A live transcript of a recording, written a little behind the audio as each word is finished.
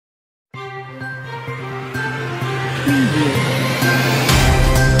preview.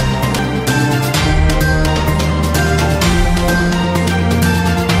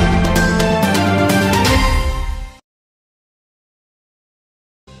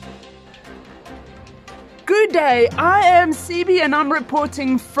 Good day, I am CB and I'm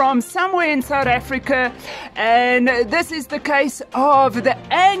reporting from somewhere in South Africa, and this is the case of the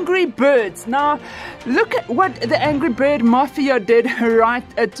Angry Birds. Now look at what the Angry Bird Mafia did right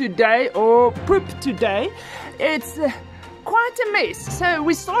today, or poop today. It's quite a mess. So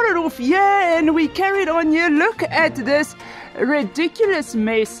we started off here and we carried on here. Look at this ridiculous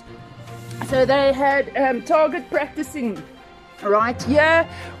mess. So they had target practicing right here.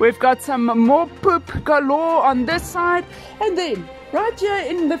 We've got some more poop galore on this side, and then right here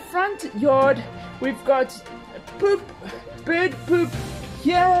in the front yard we've got poop, bird poop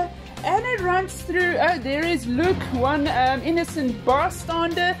here, and it runs through. Oh, there is Luke, one innocent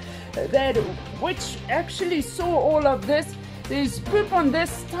bystander which actually saw all of this. There's poop on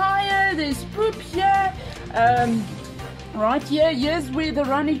this tire, there's poop here, right here. Here's where the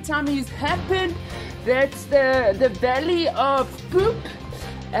runny tummies happen. That's the valley of poop.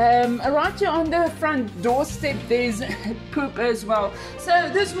 Right here on the front doorstep there's poop as well. So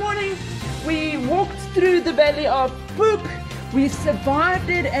this morning we walked through the valley of poop. We survived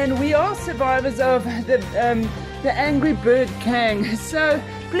it, and we are survivors of the Angry Bird gang. So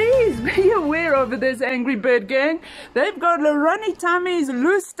please be aware of this Angry Bird gang. They've got runny tummies,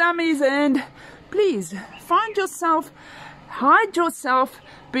 loose tummies, and please find yourself, hide yourself,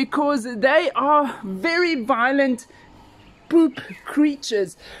 because they are very violent poop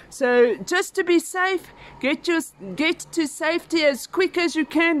creatures. So just to be safe, get to safety as quick as you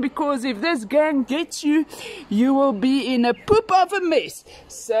can, because if this gang gets you, you will be in a poop of a mess.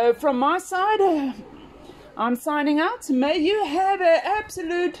 So from my side, I'm signing out. May you have an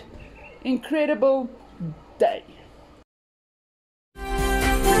absolute incredible day.